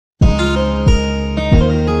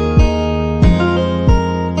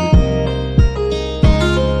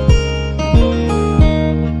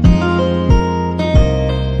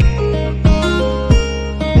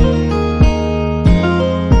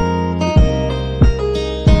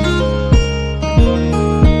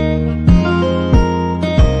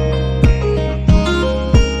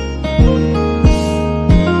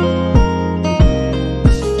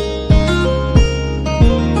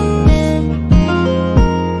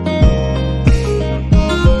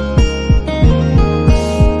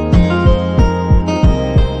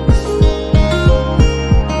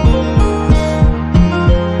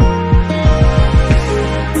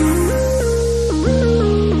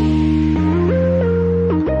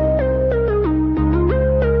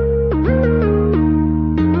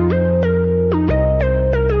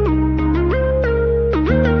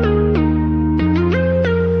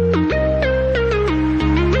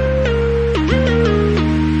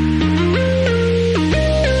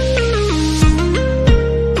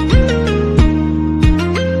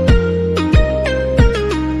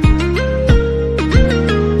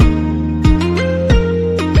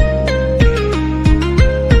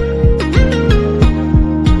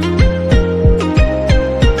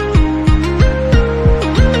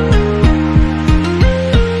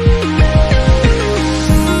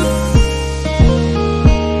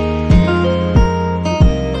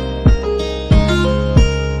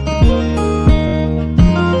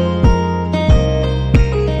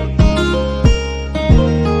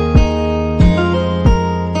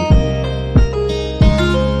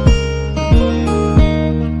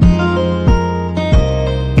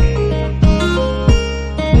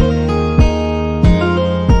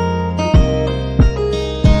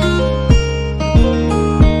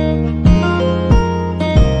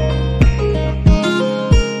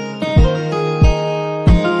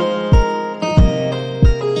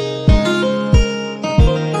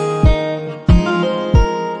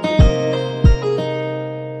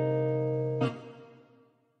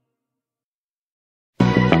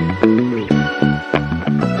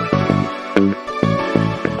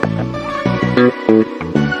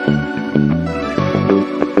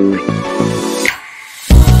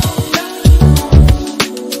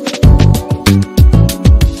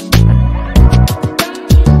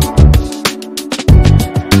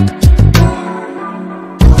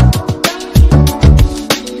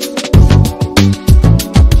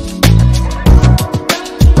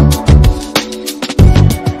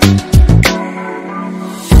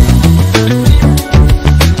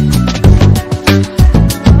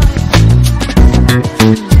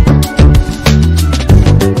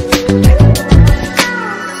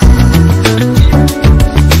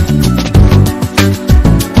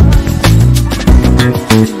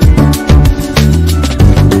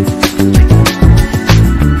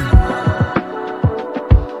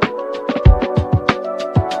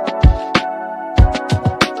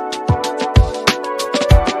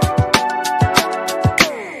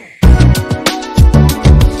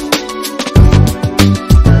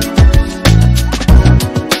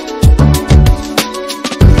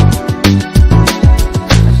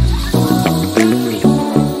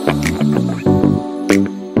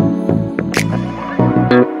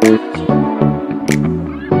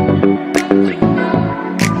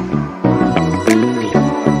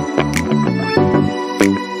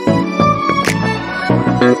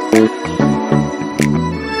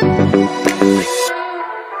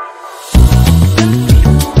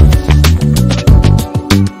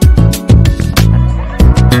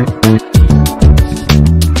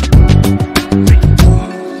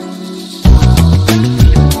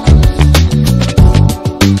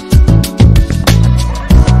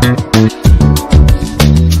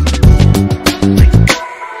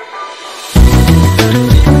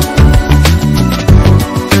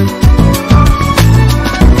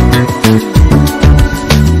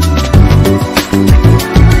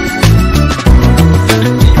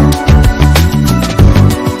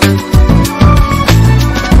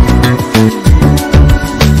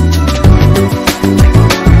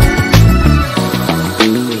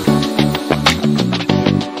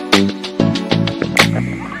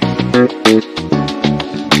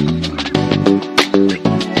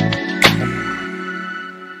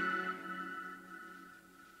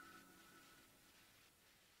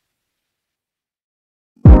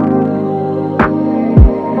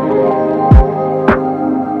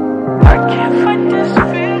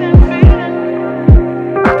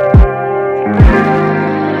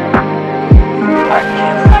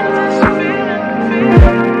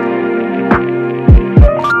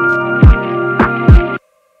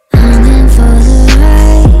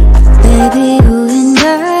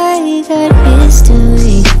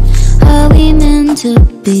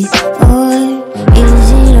be, or is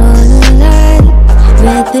it all a lie?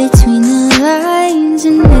 Read between the lines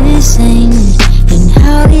and this ain't it, and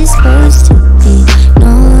how it's supposed to be.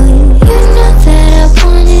 No, you know that I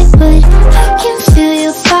want it, but I can feel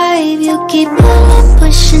your vibe. You keep pulling,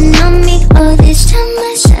 pushing on me. All this time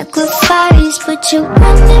I sacrifice, but you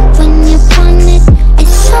want it when you want it.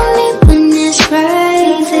 It's only when it's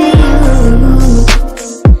right for you.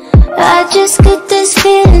 I just got this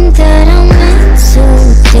feeling that I'm meant to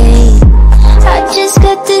date. I just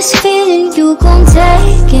got this feeling you gon'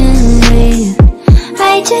 take and leave.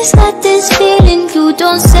 I just got this feeling you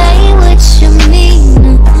don't say what you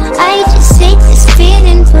mean. I just hate this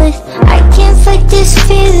feeling, but I can't fight this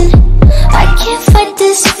feeling. I can't fight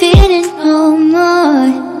this feeling no more.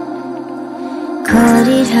 Call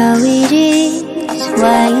it how it is.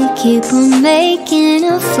 Why you keep on making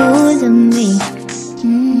a fool of me?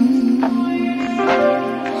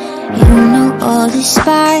 You know all the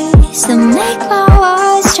spice that make my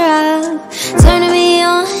walls drop, turning me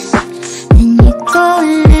on, then you go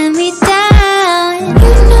and let me down.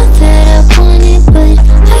 You know that I want it, but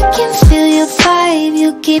I can feel your vibe.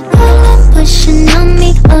 You keep pulling, pushing on me.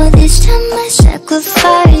 All this time I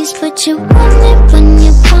sacrifice, but you want it when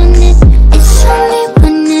you want it. It's only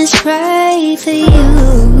when it's right for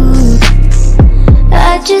you.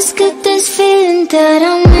 I just got this feeling that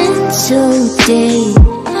I'm meant to date.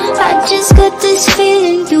 I just got this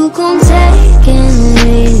feeling you gon' take and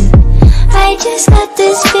leave. I just got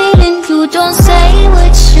this feeling you don't say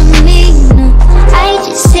what you mean. I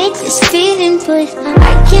just hate this feeling, but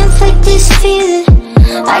I can't fight this feeling.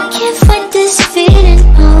 I can't fight this feeling.